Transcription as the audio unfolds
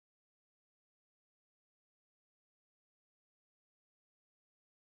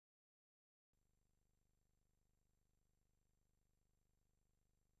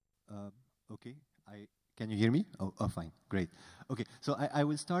Okay, can you hear me? Oh, fine, great. Okay, so I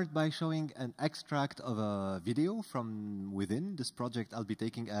will start by showing an extract of a video from within this project I'll be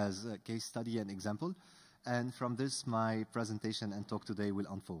taking as a case study and example. And from this, my presentation and talk today will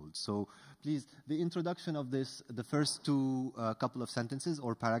unfold. So please, the introduction of this, the first two couple of sentences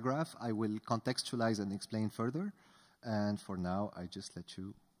or paragraph, I will contextualize and explain further. And for now, I just let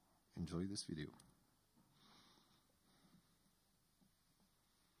you enjoy this video.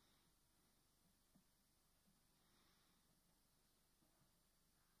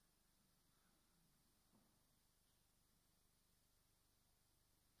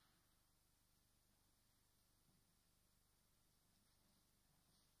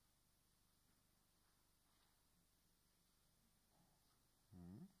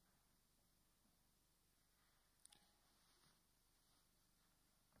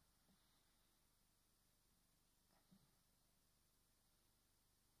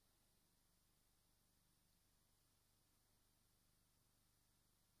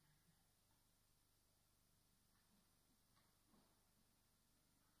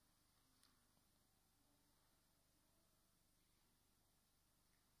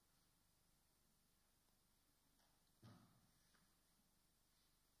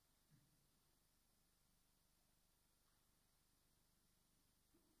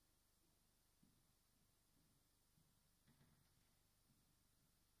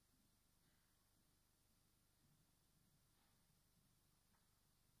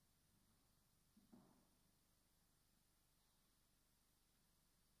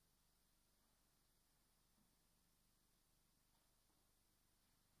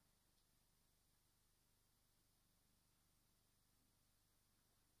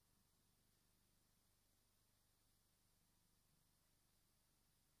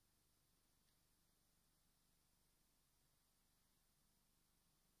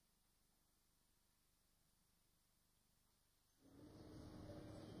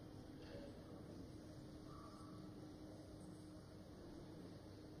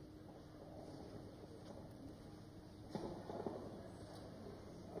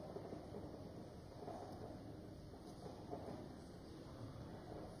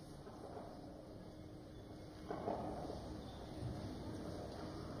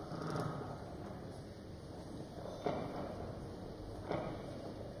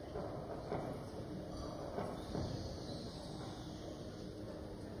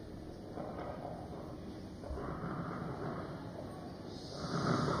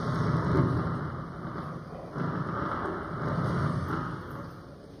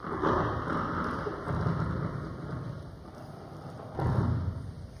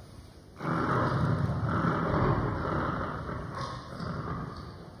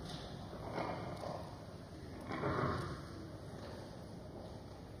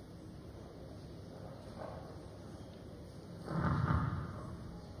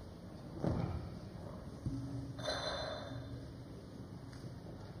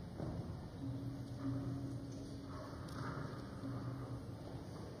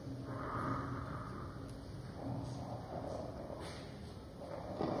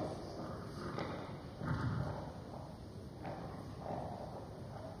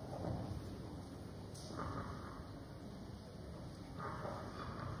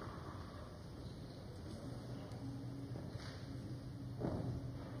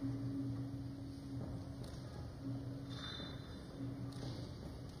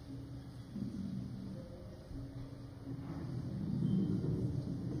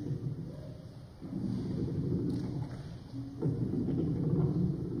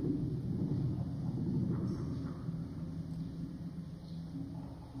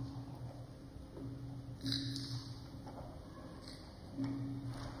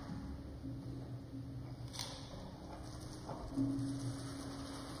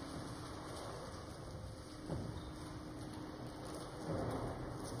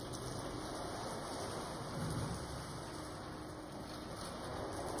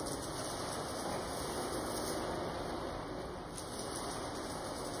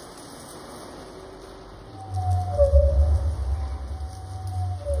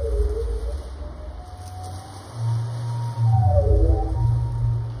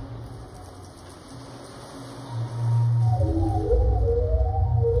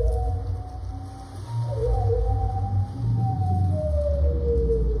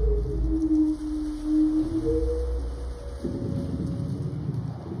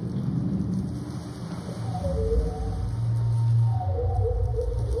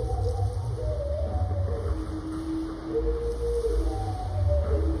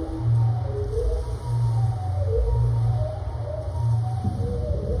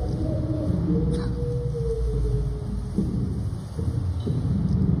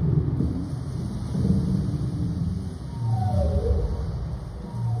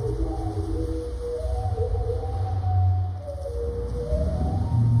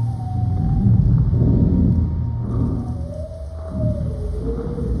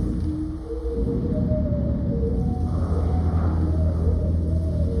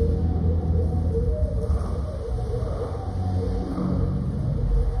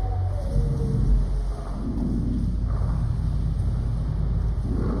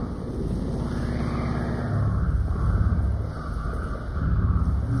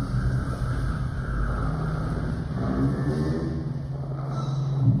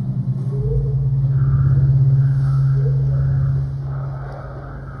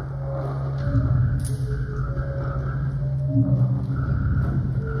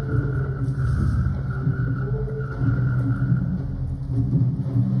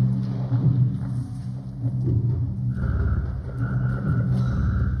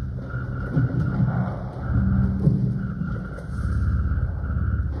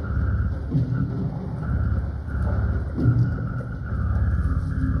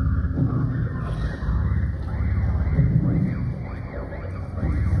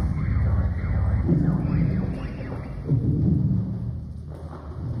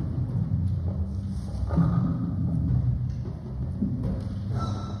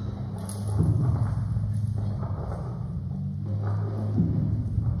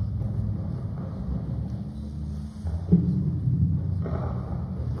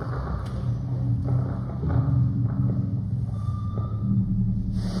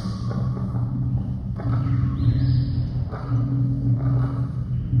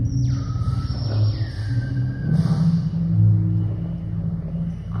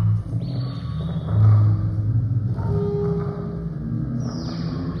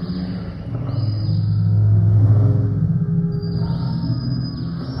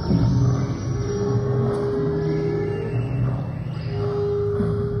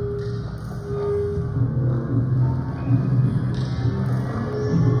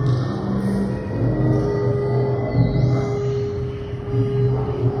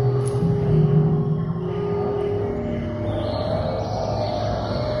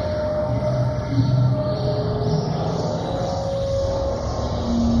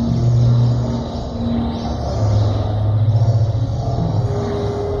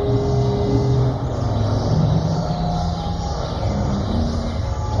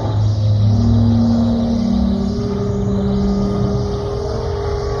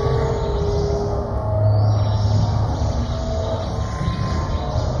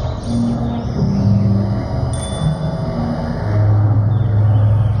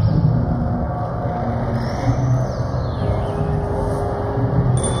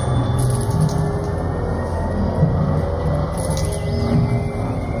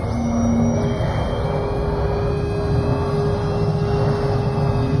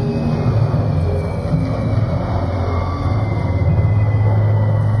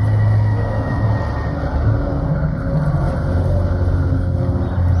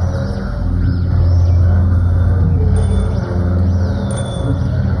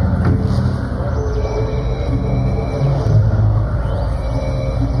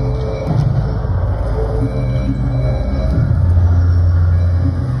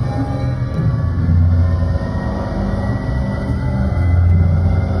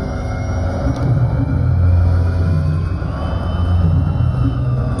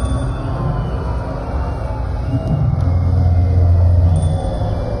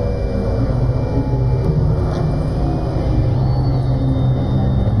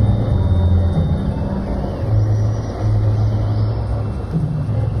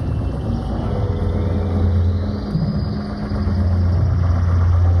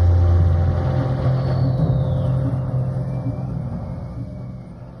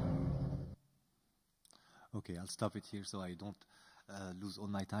 stop it here so I don't lose all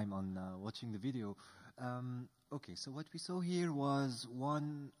my time on watching the video. Okay, so what we saw here was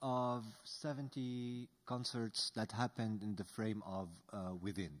one of 70 concerts that happened in the frame of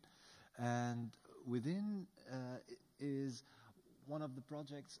Within. And Within is one of the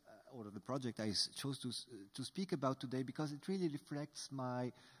projects, or the project I chose to speak about today, because it really reflects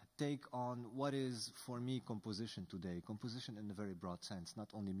my take on what is, for me, composition today. Composition in a very broad sense, not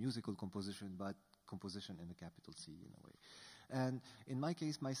only musical composition, but composition in a capital C, in a way. And in my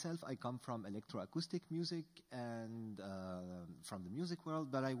case, myself, I come from electroacoustic music and from the music world,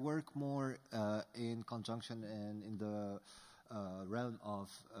 but I work more in conjunction and in the realm of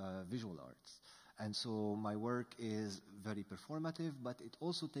visual arts. And so my work is very performative, but it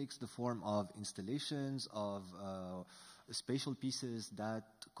also takes the form of installations, of spatial pieces that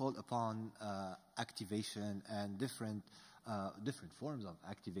call upon activation and different forms of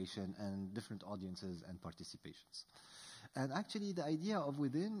activation and different audiences and participations. And actually, the idea of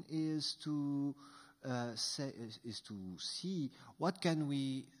Within is to see what can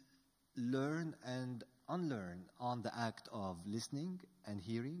we learn and unlearn on the act of listening and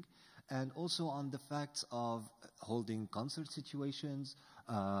hearing, and also on the facts of holding concert situations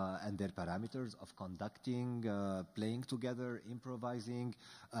and their parameters of conducting, playing together, improvising,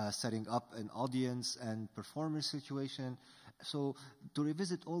 setting up an audience and performer situation. So to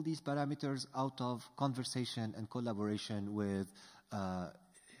revisit all these parameters out of conversation and collaboration with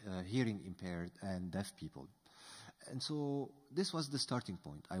hearing impaired and deaf people. And so this was the starting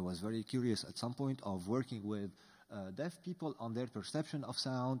point. I was very curious at some point of working with deaf people on their perception of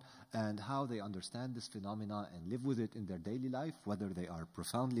sound and how they understand this phenomena and live with it in their daily life, whether they are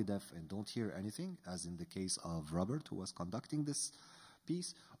profoundly deaf and don't hear anything, as in the case of Robert, who was conducting this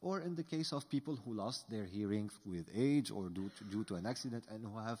piece, or in the case of people who lost their hearing with age or due to an accident and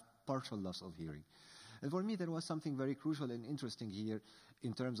who have partial loss of hearing. And for me, there was something very crucial and interesting here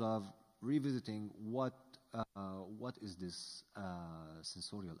in terms of revisiting what is this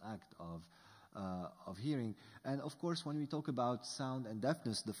sensorial act of hearing. And of course, when we talk about sound and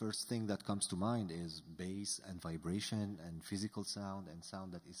deafness, the first thing that comes to mind is bass and vibration and physical sound and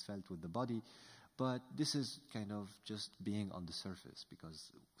sound that is felt with the body. But this is kind of just being on the surface, because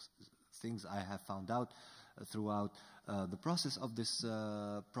things I have found out throughout the process of this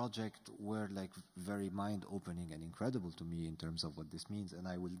project were like very mind-opening and incredible to me in terms of what this means. And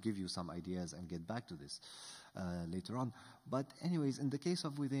I will give you some ideas and get back to this later on. But anyways, in the case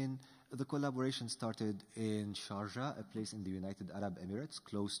of Within, the collaboration started in Sharjah, a place in the United Arab Emirates,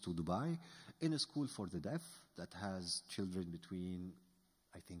 close to Dubai, in a school for the deaf that has children between,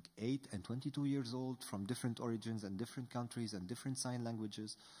 I think, 8 and 22 years old from different origins and different countries and different sign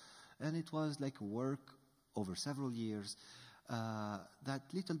languages. And it was like work over several years that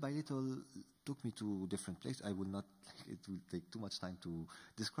little by little took me to different places. I will not, it will take too much time to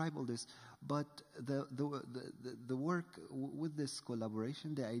describe all this, but the work with this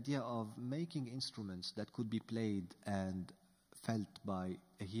collaboration, the idea of making instruments that could be played and felt by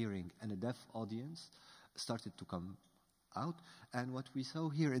a hearing and a deaf audience started to come out. And what we saw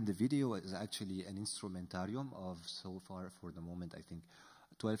here in the video is actually an instrumentarium of, so far for the moment, I think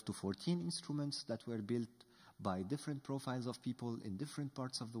 12 to 14 instruments that were built by different profiles of people in different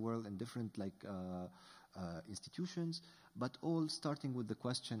parts of the world and different institutions, but all starting with the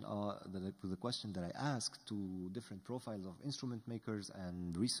question that I asked to different profiles of instrument makers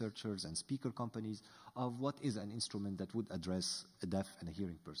and researchers and speaker companies of what is an instrument that would address a deaf and a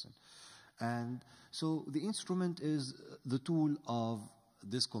hearing person. And so the instrument is the tool of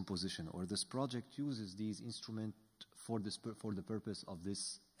this composition, or this project uses these instruments for the purpose of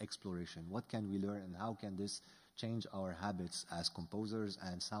this exploration. What can we learn and how can this change our habits as composers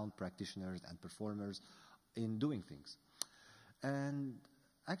and sound practitioners and performers in doing things? And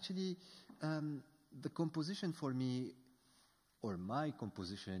actually, the composition for me, or my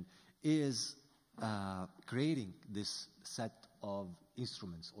composition, is creating this set of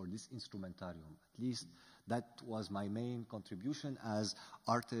instruments, or this instrumentarium. At least that was my main contribution as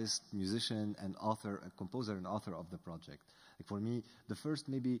artist, musician, and author, composer and author of the project. Like for me, the first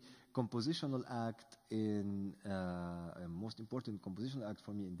maybe compositional act most important compositional act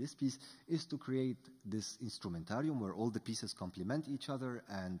for me in this piece is to create this instrumentarium where all the pieces complement each other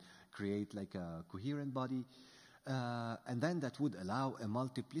and create like a coherent body. And then that would allow a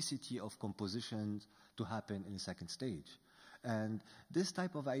multiplicity of compositions to happen in a second stage. And this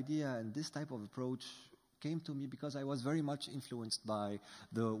type of idea and this type of approach came to me because I was very much influenced by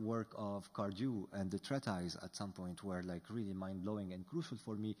the work of Cardew and the treatise at some point, were like really mind-blowing and crucial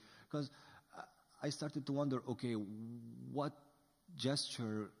for me, because I started to wonder, okay, what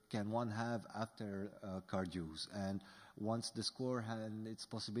gesture can one have after Cardew's? And once the score and its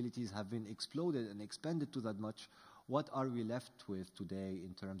possibilities have been exploded and expanded to that much, what are we left with today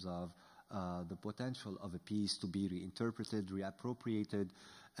in terms of the potential of a piece to be reinterpreted, reappropriated,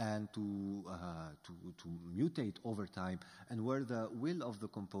 and to mutate over time, and where the will of the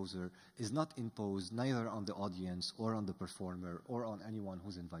composer is not imposed neither on the audience or on the performer or on anyone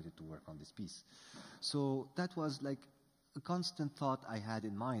who's invited to work on this piece. So that was like a constant thought I had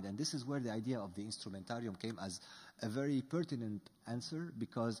in mind, and this is where the idea of the instrumentarium came as a very pertinent answer,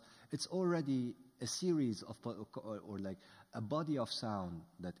 because it's already a series of, or like a body of sound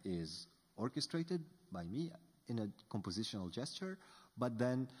that is orchestrated by me in a compositional gesture, but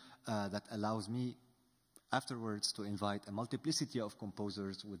then that allows me afterwards to invite a multiplicity of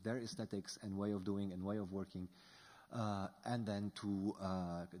composers with their aesthetics and way of doing and way of working, and then to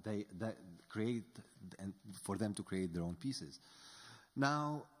create, and for them to create their own pieces.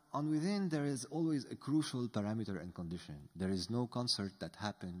 Now, on Within, there is always a crucial parameter and condition. There is no concert that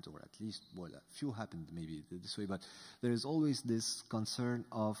happened, or at least, well, a few happened maybe this way, but there is always this concern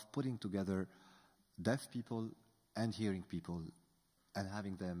of putting together deaf people and hearing people and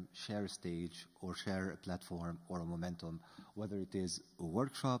having them share a stage or share a platform or a momentum, whether it is a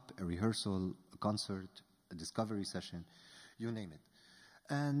workshop, a rehearsal, a concert, a discovery session, you name it.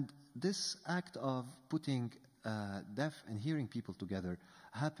 And this act of putting deaf and hearing people together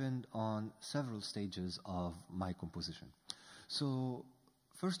happened on several stages of my composition. So,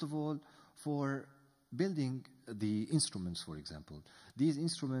 first of all, for building the instruments, for example, these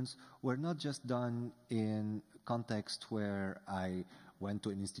instruments were not just done in context where I went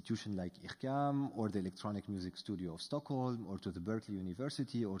to an institution like IRCAM or the Electronic Music Studio of Stockholm or to the Berkeley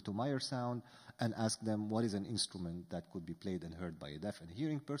University or to Meyer Sound and asked them what is an instrument that could be played and heard by a deaf and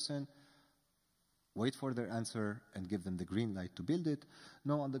hearing person, wait for their answer and give them the green light to build it.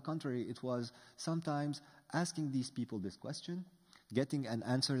 No, on the contrary, it was sometimes asking these people this question, getting an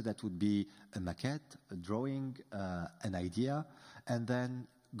answer that would be a maquette, a drawing, an idea, and then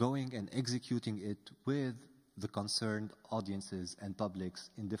going and executing it with the concerned audiences and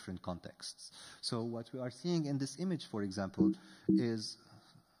publics in different contexts. So what we are seeing in this image, for example, is,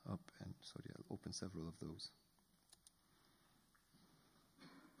 I'll open several of those,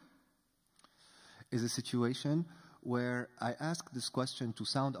 is a situation where I asked this question to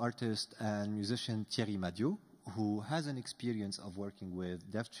sound artist and musician Thierry Madiot, who has an experience of working with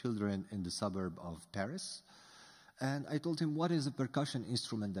deaf children in the suburb of Paris. And I told him, what is a percussion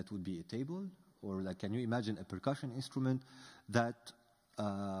instrument that would be a table? Or like, can you imagine a percussion instrument that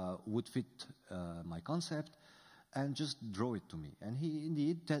would fit my concept? And just draw it to me. And he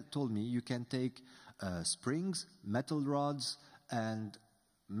indeed told me, you can take springs, metal rods, and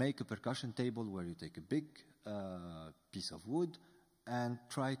make a percussion table where you take a big piece of wood and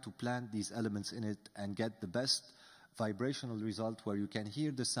try to plant these elements in it and get the best vibrational result where you can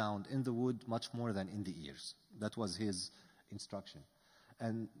hear the sound in the wood much more than in the ears. That was his instruction.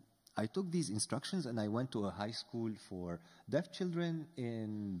 And I took these instructions and I went to a high school for deaf children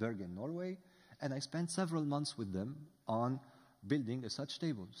in Bergen, Norway, and I spent several months with them on building a such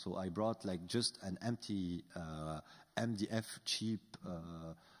table. So I brought like just an empty MDF cheap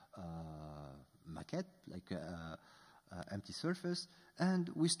maquette, like empty surface, and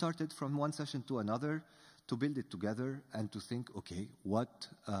we started from one session to another to build it together and to think, okay, what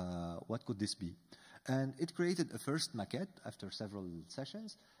could this be? And it created a first maquette after several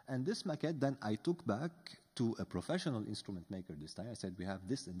sessions, and this maquette then I took back to a professional instrument maker this time. I said, we have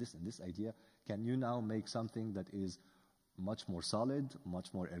this and this and this idea. Can you now make something that is much more solid,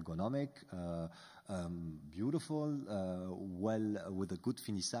 much more ergonomic, beautiful, with a good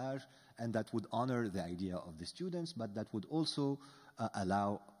finissage, and that would honor the idea of the students, but that would also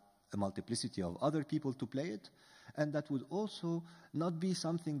allow a multiplicity of other people to play it, and that would also not be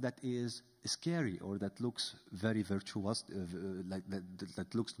something that is scary or that looks very virtuous, that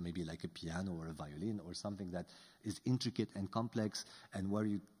looks maybe like a piano or a violin or something that is intricate and complex and where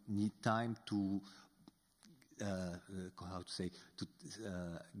you need time to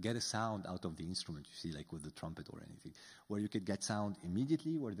get a sound out of the instrument, you see, like with the trumpet or anything, where you could get sound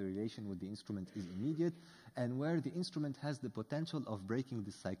immediately, where the relation with the instrument is immediate, and where the instrument has the potential of breaking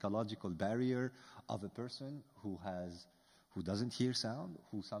the psychological barrier of a person who doesn't hear sound,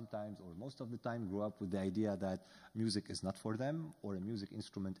 who sometimes or most of the time grew up with the idea that music is not for them or a music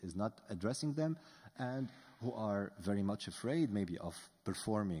instrument is not addressing them, and who are very much afraid maybe of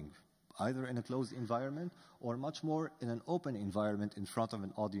performing either in a closed environment or much more in an open environment in front of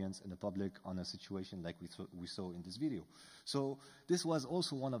an audience and the public on a situation like we saw in this video. So this was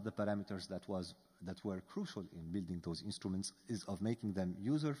also one of the parameters that were crucial in building those instruments, is of making them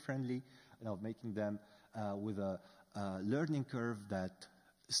user-friendly and of making them with a learning curve that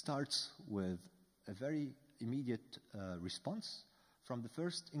starts with a very immediate response from the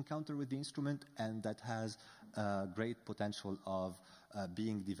first encounter with the instrument, and that has great potential of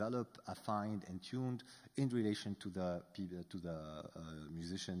being developed, affined, and tuned in relation to the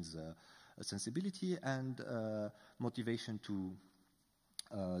musician's sensibility and motivation to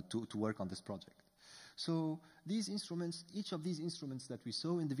work on this project. So these instruments, each of these instruments that we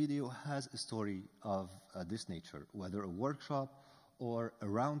saw in the video has a story of this nature, whether a workshop or a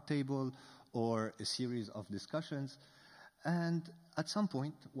round table or a series of discussions. And at some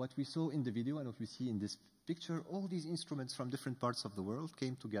point, what we saw in the video and what we see in this picture, all these instruments from different parts of the world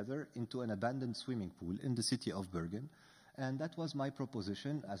came together into an abandoned swimming pool in the city of Bergen. And that was my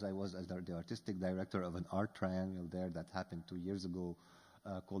proposition, as I was the artistic director of an art triangle there that happened 2 years ago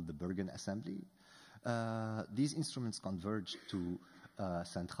called the Bergen Assembly. These instruments converged to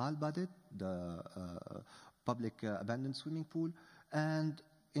Centralbadet, the public abandoned swimming pool, and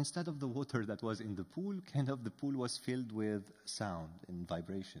instead of the water that was in the pool, the pool was filled with sound and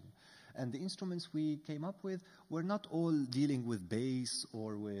vibration. And the instruments we came up with were not all dealing with bass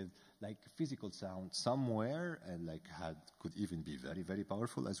or with like physical sound. Some were and could even be very, very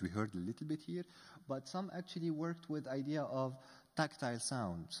powerful, as we heard a little bit here. But some actually worked with idea of tactile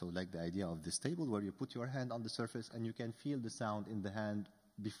sound. So like the idea of this table where you put your hand on the surface and you can feel the sound in the hand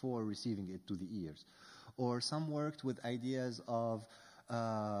before receiving it to the ears. Or some worked with ideas of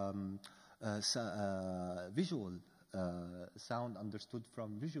visual sound understood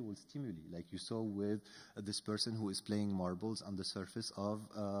from visual stimuli, like you saw with this person who is playing marbles on the surface of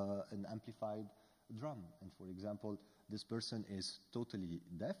an amplified drum. And for example, this person is totally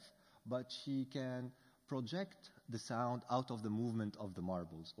deaf, but she can project the sound out of the movement of the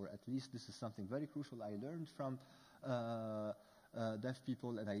marbles, or at least this is something very crucial I learned from deaf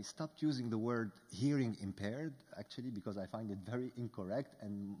people, and I stopped using the word hearing impaired, actually, because I find it very incorrect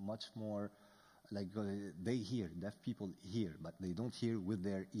and much more like they hear, deaf people hear, but they don't hear with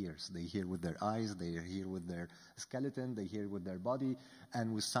their ears. They hear with their eyes, they hear with their skeleton, they hear with their body,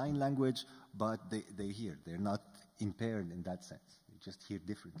 and with sign language, but they hear. They're not impaired in that sense. They just hear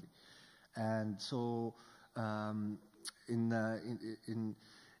differently. And so in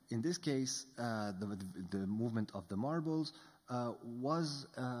this case, the movement of the marbles was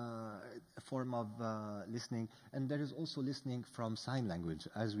a form of listening, and there is also listening from sign language,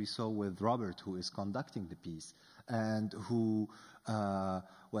 as we saw with Robert, who is conducting the piece, and who,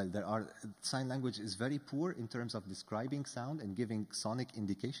 sign language is very poor in terms of describing sound and giving sonic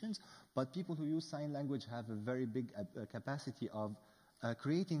indications, but people who use sign language have a very big capacity of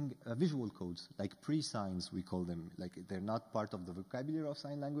creating visual codes, like pre-signs, we call them. Like they're not part of the vocabulary of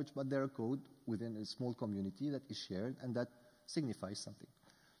sign language, but they're a code within a small community that is shared and that signifies something.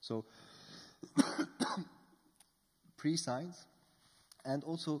 So pre-signs, and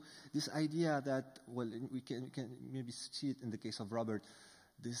also this idea that, we can maybe see it in the case of Robert,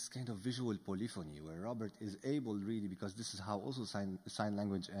 this kind of visual polyphony, where Robert is able really, because this is how also sign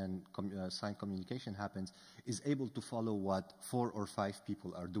language and sign communication happens, is able to follow what 4 or 5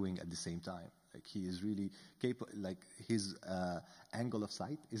 people are doing at the same time. Like he is really capable, like his angle of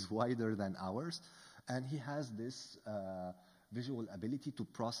sight is wider than ours, and he has this visual ability to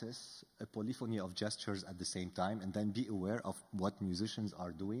process a polyphony of gestures at the same time and then be aware of what musicians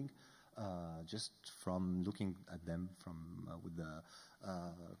are doing just from looking at them from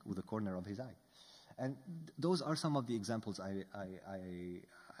with the corner of his eye. And those are some of the examples I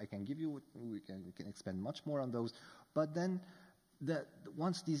can give you. We can expand much more on those. But then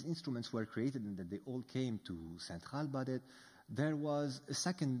once these instruments were created and that they all came to Centralbadet, there was a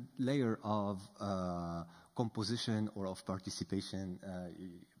second layer of composition or of participation.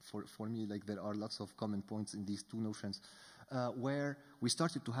 For me, like there are lots of common points in these two notions, where we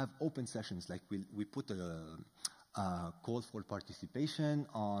started to have open sessions. Like we put a call for participation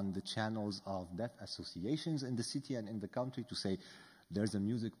on the channels of deaf associations in the city and in the country to say, there's a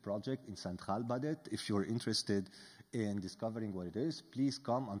music project in Centralbadet. If you're interested in discovering what it is, please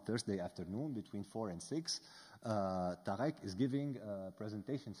come on Thursday afternoon between 4 and 6. Tarek is giving a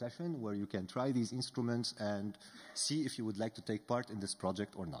presentation session where you can try these instruments and see if you would like to take part in this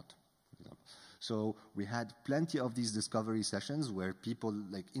project or not. So we had plenty of these discovery sessions where people,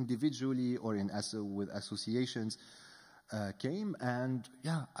 like individually or with associations, came, and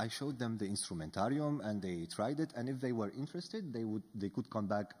yeah, I showed them the instrumentarium, and they tried it, and if they were interested, they could come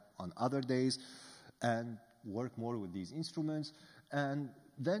back on other days and work more with these instruments, and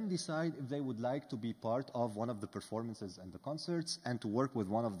then decide if they would like to be part of one of the performances and the concerts, and to work with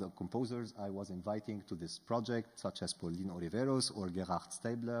one of the composers I was inviting to this project, such as Pauline Oliveros or Gerhard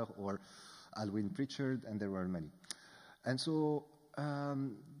Stabler or Alwyn Pritchard, and there were many. And so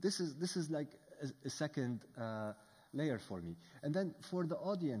this is like a second layer for me. And then for the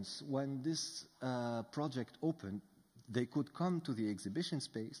audience, when this project opened, they could come to the exhibition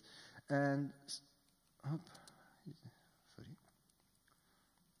space and, okay,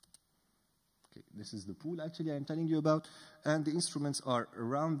 this is the pool actually I'm telling you about, and the instruments are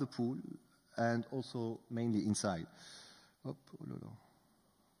around the pool and also mainly inside. So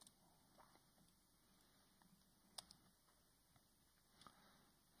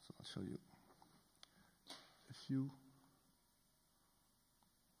I'll show you a few.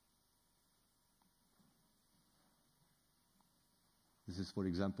 This is, for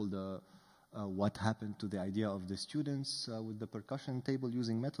example, the what happened to the idea of the students with the percussion table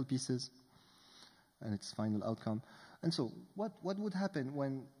using metal pieces, and its final outcome. And so what would happen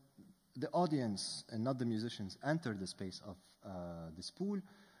when the audience, and not the musicians, enter the space of this pool?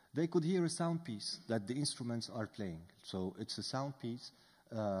 They could hear a sound piece that the instruments are playing. So it's a sound piece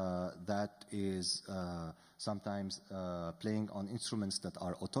that is sometimes playing on instruments that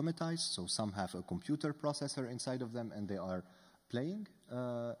are automatized. So some have a computer processor inside of them, and they are playing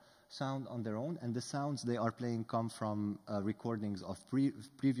sound on their own, and the sounds they are playing come from recordings of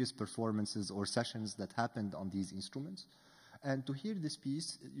previous performances or sessions that happened on these instruments. And to hear this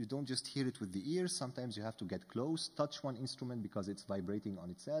piece, you don't just hear it with the ears. Sometimes you have to get close, touch one instrument because it's vibrating on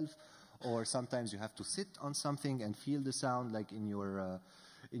itself, or sometimes you have to sit on something and feel the sound like in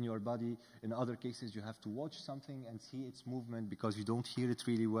your body. In other cases, you have to watch something and see its movement because you don't hear it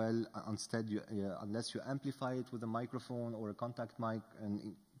really well. Instead, unless you amplify it with a microphone or a contact mic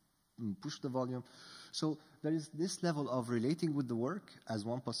and push the volume. So there is this level of relating with the work as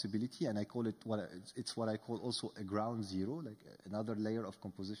one possibility, and I call it it's what I call also a ground zero, like another layer of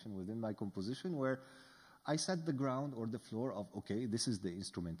composition within my composition, where I set the ground or the floor of, okay, this is the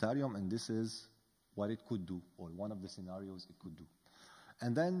instrumentarium, and this is what it could do, or one of the scenarios it could do.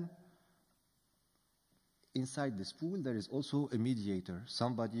 And then inside this pool, there is also a mediator,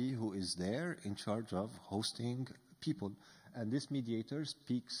 somebody who is there in charge of hosting people. And this mediator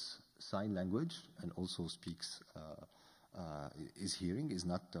speaks sign language and also speaks, is hearing, is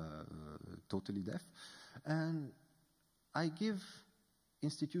not totally deaf. And I give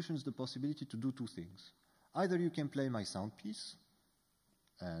institutions the possibility to do two things. Either you can play my sound piece,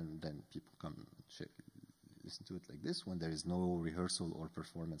 and then people come listen to it like this when there is no rehearsal or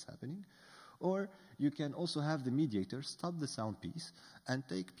performance happening. Or you can also have the mediator stop the sound piece and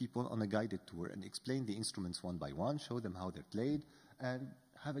take people on a guided tour and explain the instruments one by one, show them how they're played, and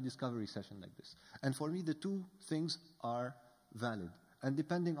have a discovery session like this. And for me, the two things are valid. And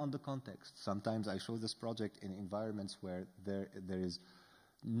depending on the context, sometimes I show this project in environments where there is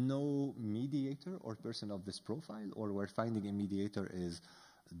no mediator or person of this profile, or where finding a mediator is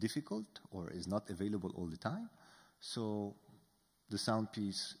difficult or is not available all the time. So the sound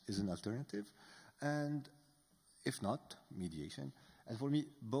piece is an alternative, and if not, mediation. And for me,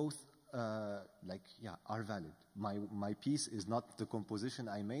 both are valid. My piece is not the composition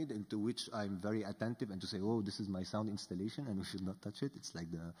I made, into which I'm very attentive and to say, oh, this is my sound installation and we should not touch it. It's like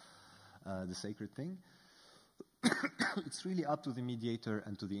the sacred thing. It's really up to the mediator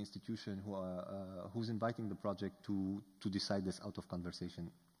and to the institution who's inviting the project to decide this out of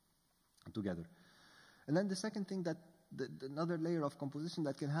conversation together. And then the second thing, that another layer of composition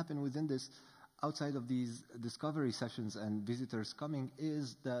that can happen within this, outside of these discovery sessions and visitors coming,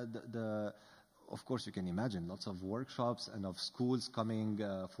 is of course you can imagine lots of workshops and of schools coming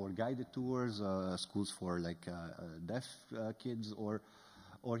for guided tours, schools for like deaf kids or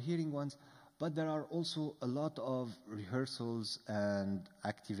hearing ones. But there are also a lot of rehearsals and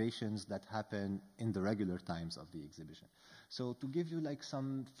activations that happen in the regular times of the exhibition. So to give you like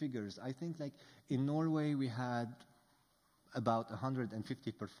some figures, I think like in Norway we had about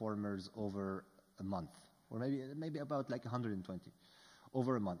 150 performers over a month, or maybe about like 120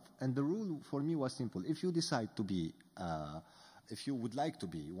 over a month. And the rule for me was simple. If you decide to be, if you would like to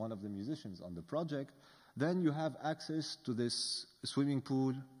be one of the musicians on the project, then you have access to this swimming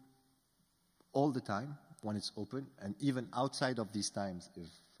pool all the time when it's open, and even outside of these times if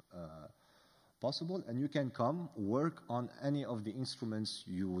possible. And you can come work on any of the instruments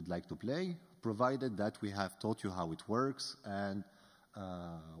you would like to play, provided that we have taught you how it works and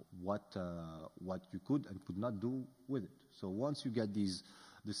what you could and could not do with it. So once you get this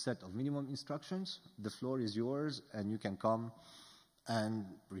set of minimum instructions, the floor is yours, and you can come and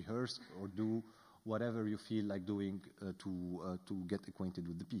rehearse or do whatever you feel like doing to get acquainted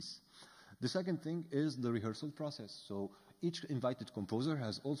with the piece. The second thing is the rehearsal process. So each invited composer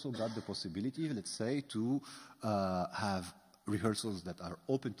has also got the possibility, let's say, to have rehearsals that are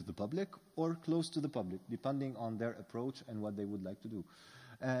open to the public or close to the public, depending on their approach and what they would like to do.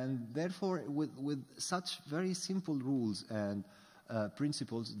 And therefore, with such very simple rules and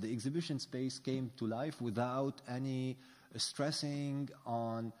principles, the exhibition space came to life without any stressing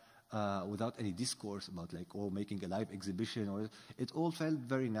on, without any discourse about like, oh, making a live exhibition. Or it all felt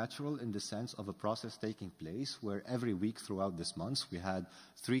very natural in the sense of a process taking place where every week throughout this month we had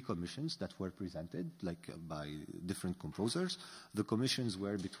 3 commissions that were presented like by different composers. The commissions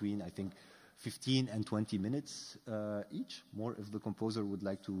were between, I think, 15 and 20 minutes each, more if the composer would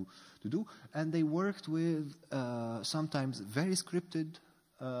like to do. And they worked with sometimes very scripted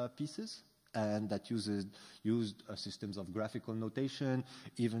pieces, and that used systems of graphical notation.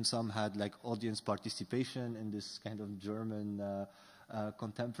 Even some had like audience participation in this kind of German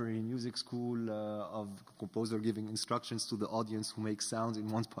contemporary music school of composer giving instructions to the audience who makes sounds in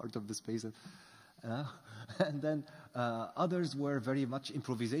one part of the space. And then others were very much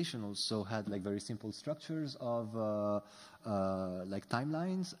improvisational, so had like very simple structures of like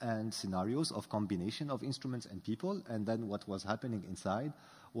timelines and scenarios of combination of instruments and people, and then what was happening inside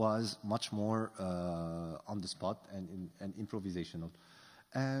was much more on the spot and improvisational.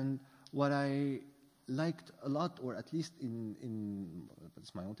 And what I liked a lot, or at least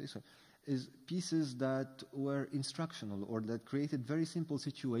it's my own taste, is pieces that were instructional or that created very simple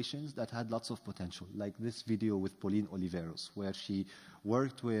situations that had lots of potential, like this video with Pauline Oliveros, where she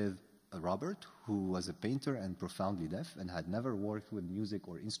worked with Robert, who was a painter and profoundly deaf and had never worked with music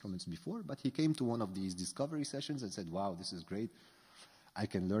or instruments before, but he came to one of these discovery sessions and said, wow, this is great. I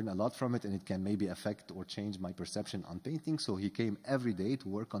can learn a lot from it, and it can maybe affect or change my perception on painting. So he came every day to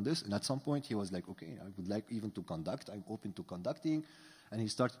work on this, and at some point he was like, okay, I would like even to conduct. I'm open to conducting. And he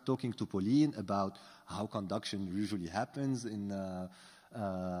started talking to Pauline about how conduction usually happens in the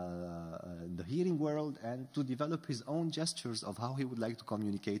hearing world, and to develop his own gestures of how he would like to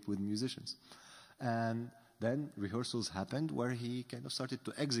communicate with musicians. And then rehearsals happened where he kind of started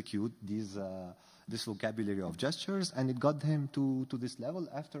to execute this vocabulary of gestures, and it got him to this level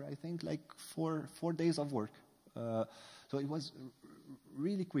after, I think, like four days of work. So it was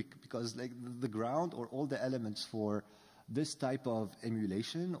really quick, because like the ground or all the elements for this type of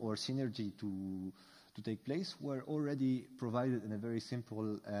emulation or synergy to take place were already provided in a very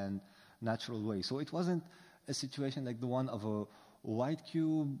simple and natural way. So it wasn't a situation like the one of a white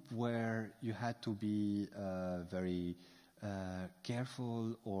cube where you had to be very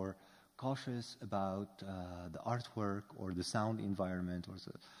careful or cautious about the artwork or the sound environment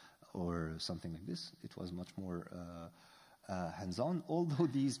or something like this. It was much more hands-on, although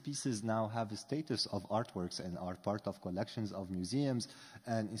these pieces now have a status of artworks and are part of collections of museums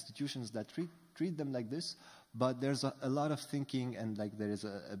and institutions that treat them like this. But there's a lot of thinking, and like there is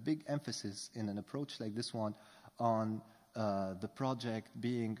a big emphasis in an approach like this one on the project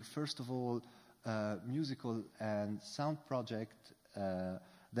being, first of all, musical and sound project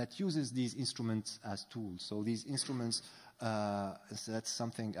that uses these instruments as tools. So these instruments, that's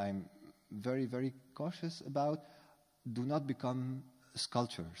something I'm very, very cautious about, do not become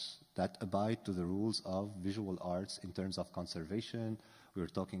sculptures that abide to the rules of visual arts in terms of conservation. We were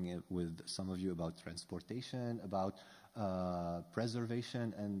talking with some of you about transportation, about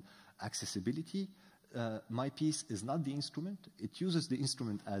preservation and accessibility. My piece is not the instrument. It uses the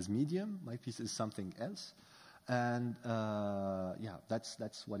instrument as medium. My piece is something else. And yeah,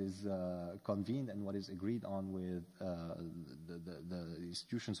 that's what is convened and what is agreed on with the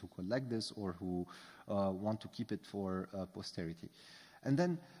institutions who collect this or who want to keep it for posterity. And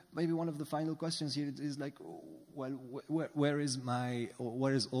then maybe one of the final questions here is like, well, where is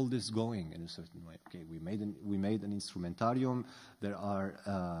all this going in a certain way? Okay, we made an instrumentarium. There are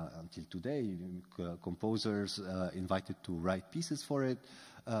until today composers invited to write pieces for it.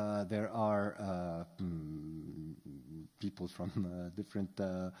 There are people from different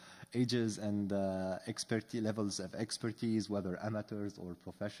ages and levels of expertise, whether amateurs or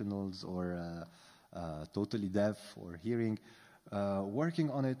professionals or totally deaf or hearing, working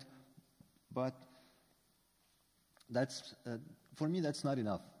on it. But that's for me, that's not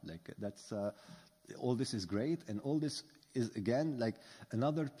enough. Like that's all this is great, and all this is again like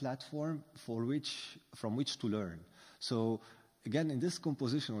another platform from which to learn. So again, in this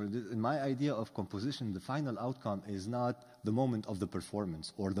composition, or in my idea of composition, the final outcome is not the moment of the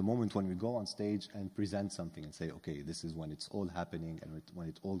performance or the moment when we go on stage and present something and say, okay, this is when it's all happening and when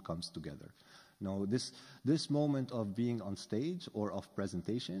it all comes together. No, this moment of being on stage or of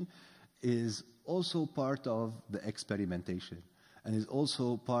presentation is also part of the experimentation and is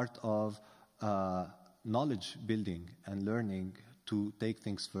also part of knowledge building and learning to take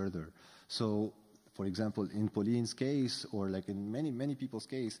things further. So, for example, in Pauline's case, or like in many people's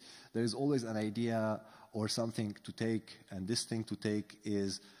case, there is always an idea or something to take, and this thing to take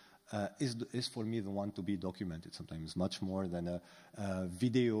is for me the one to be documented sometimes, much more than a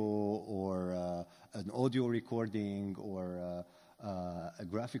video or an audio recording or a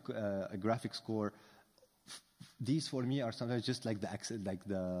graphic score. These for me are sometimes just like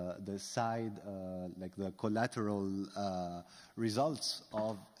the side, like the collateral results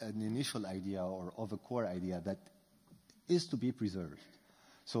of an initial idea or of a core idea that is to be preserved.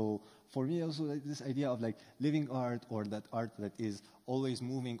 So for me also, like, this idea of like living art or that art that is always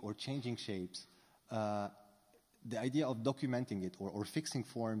moving or changing shapes, the idea of documenting it or fixing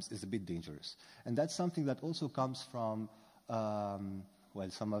forms is a bit dangerous. And that's something that also comes from well,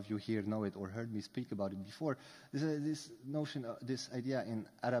 some of you here know it or heard me speak about it before. This notion, this idea in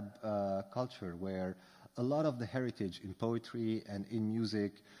Arab culture where a lot of the heritage in poetry and in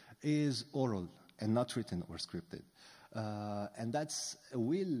music is oral and not written or scripted. And that's a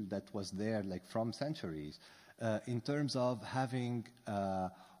will that was there like from centuries in terms of having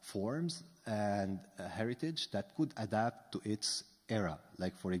forms and heritage that could adapt to its era.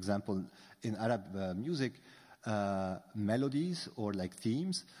 Like, for example, in Arab music, melodies or like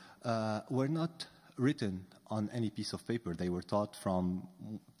themes were not written on any piece of paper. They were taught from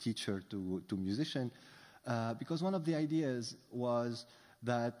teacher to musician because one of the ideas was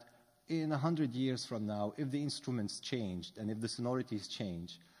that in 100 years from now, if the instruments changed and if the sonorities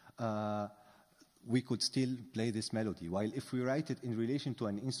change, we could still play this melody. While if we write it in relation to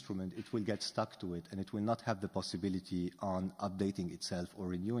an instrument, it will get stuck to it and it will not have the possibility on updating itself or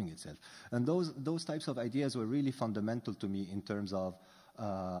renewing itself. And those types of ideas were really fundamental to me in terms of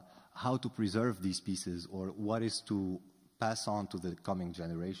how to preserve these pieces or what is to pass on to the coming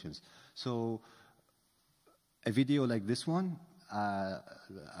generations. So a video like this one,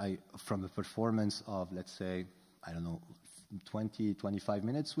 from a performance of, let's say, I don't know, 20, 25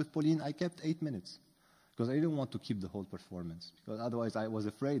 minutes with Pauline, I kept 8 minutes because I didn't want to keep the whole performance because otherwise I was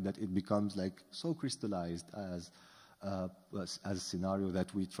afraid that it becomes like so crystallized as a scenario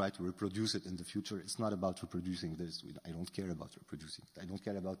that we try to reproduce it in the future. It's not about reproducing this. I don't care about reproducing. I don't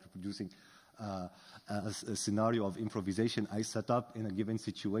care about reproducing a scenario of improvisation I set up in a given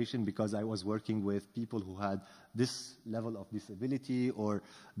situation because I was working with people who had this level of disability or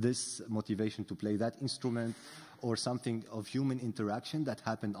this motivation to play that instrument or something of human interaction that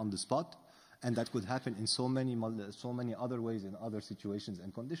happened on the spot and that could happen in so many other ways in other situations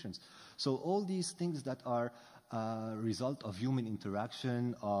and conditions. So all these things that are a result of human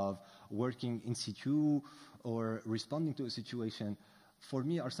interaction, of working in situ or responding to a situation, for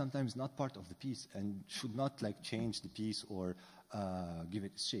me are sometimes not part of the piece and should not like change the piece or give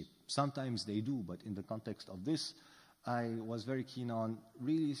it its shape. Sometimes they do, but in the context of this, I was very keen on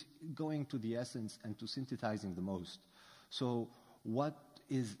really going to the essence and to synthesizing the most. So what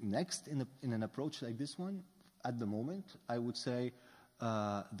is next in an approach like this one? At the moment, I would say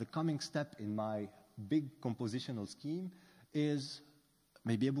the coming step in my big compositional scheme is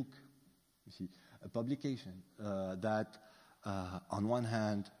maybe a book, you see, a publication that on one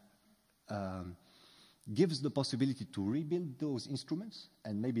hand gives the possibility to rebuild those instruments,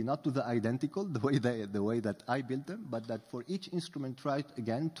 and maybe not to the identical, the way that I built them, but that for each instrument try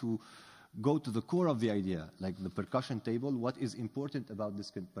again to go to the core of the idea, like the percussion table. What is important about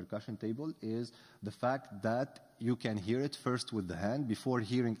this percussion table is the fact that you can hear it first with the hand before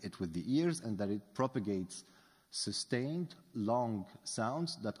hearing it with the ears, and that it propagates sustained, long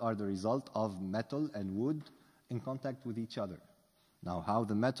sounds that are the result of metal and wood in contact with each other. Now, how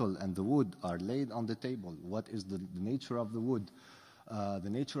the metal and the wood are laid on the table, what is the nature of the wood, the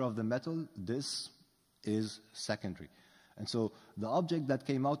nature of the metal, this is secondary. And so the object that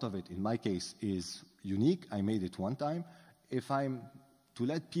came out of it, in my case, is unique. I made it one time. If I'm to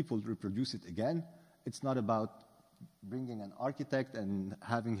let people reproduce it again, it's not about bringing an architect and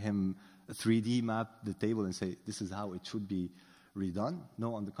having him 3D map the table and say, this is how it should be redone.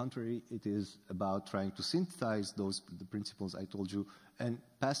 No, on the contrary, it is about trying to synthesize the principles I told you and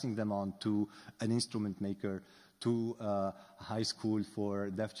passing them on to an instrument maker, to a high school for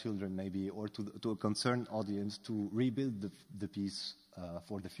deaf children maybe, or to a concerned audience to rebuild the piece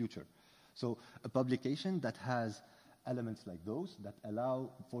for the future. So a publication that has elements like those that allow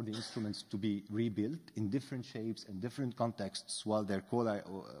for the instruments to be rebuilt in different shapes and different contexts while their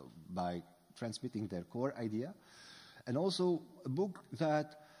by transmitting their core idea. And also a book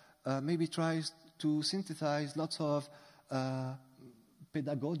that maybe tries to synthesize lots of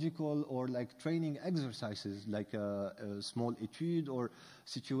pedagogical or like training exercises, like a small etude or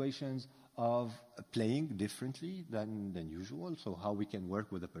situations of playing differently than usual. So how we can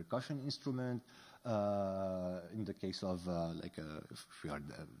work with a percussion instrument, in the case of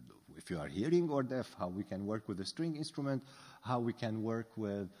if you are hearing or deaf, how we can work with a string instrument, how we can work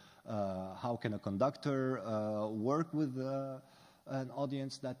with, how can a conductor work with an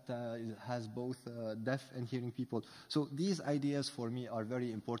audience that has both deaf and hearing people. So these ideas for me are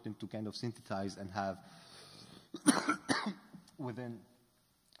very important to kind of synthesize and have within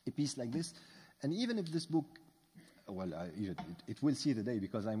a piece like this. And even if this book, well, it will see the day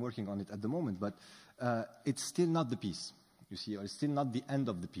because I'm working on it at the moment, but it's still not the piece, you see, or it's still not the end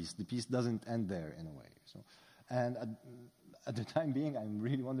of the piece. The piece doesn't end there in a way. So, and at the time being, I'm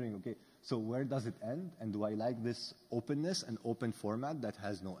really wondering, okay, so where does it end? And do I like this openness and open format that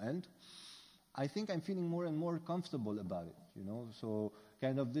has no end? I think I'm feeling more and more comfortable about it, you know, so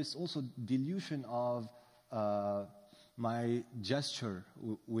kind of this also dilution of my gesture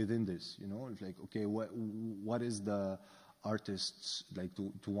within this, you know, it's like, okay, what is the artist's, like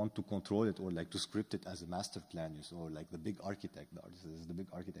to want to control it or like to script it as a master plan, you know, or like the big architect, the artist is the big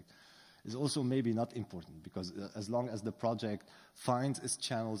architect, is also maybe not important, because as long as the project finds its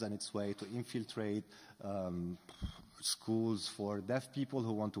channels and its way to infiltrate schools for deaf people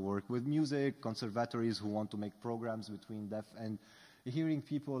who want to work with music, conservatories who want to make programs between deaf and hearing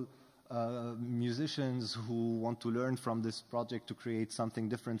people, musicians who want to learn from this project to create something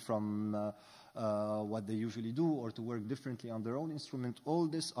different from what they usually do or to work differently on their own instrument. All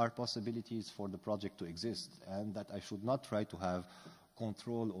these are possibilities for the project to exist, and that I should not try to have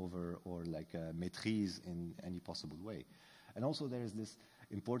control over or like maîtrise in any possible way. And also there is this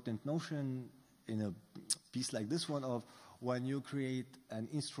important notion in a piece like this one of when you create an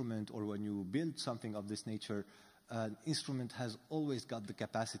instrument or when you build something of this nature, an instrument has always got the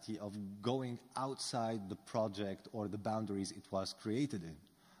capacity of going outside the project or the boundaries it was created in.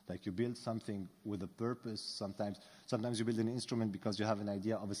 Like you build something with a purpose. Sometimes you build an instrument because you have an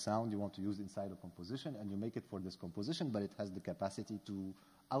idea of a sound you want to use inside a composition, and you make it for this composition, but it has the capacity to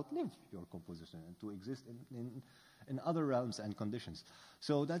outlive your composition and to exist in other realms and conditions.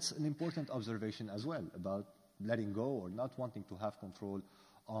 So that's an important observation as well about letting go or not wanting to have control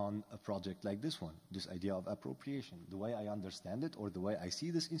on a project like this one, this idea of appropriation. The way I understand it or the way I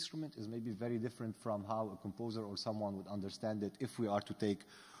see this instrument is maybe very different from how a composer or someone would understand it if we are to take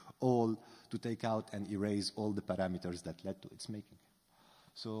out and erase all the parameters that led to its making.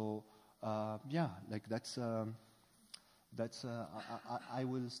 So yeah, like I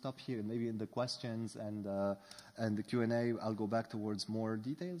will stop here. Maybe in the questions and the Q&A, I'll go back towards more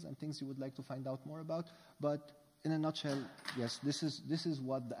details and things you would like to find out more about. But in a nutshell, yes, this is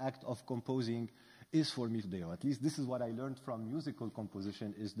what the act of composing is for me today, or at least this is what I learned from musical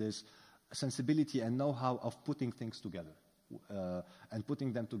composition, is this sensibility and know-how of putting things together. And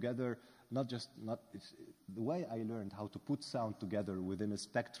putting them together, it's the way I learned how to put sound together within a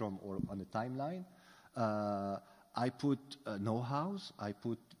spectrum or on a timeline. I put know-hows, I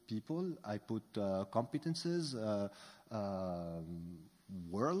put people, I put competences,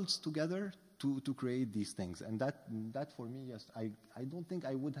 worlds together to create these things. And that for me, yes, I don't think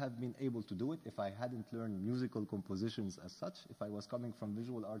I would have been able to do it if I hadn't learned musical compositions as such. If I was coming from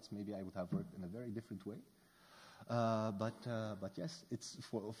visual arts, maybe I would have worked in a very different way. But yes, it's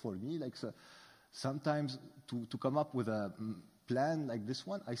for me, like, so sometimes to come up with a plan like this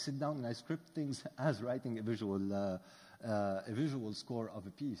one, I sit down and I script things as writing a visual score of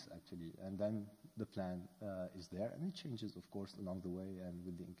a piece, actually, and then the plan is there, and it changes, of course, along the way and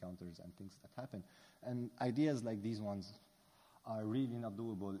with the encounters and things that happen. And ideas like these ones are really not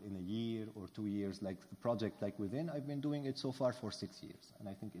doable in a year or 2 years. Like a project like Within, I've been doing it so far for 6 years, and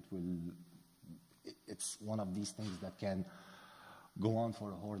I think it's one of these things that can go on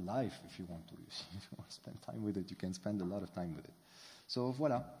for a whole life if you want to. If you want to spend time with it, you can spend a lot of time with it. So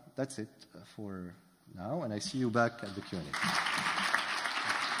voila, that's it for now, and I see you back at the Q&A.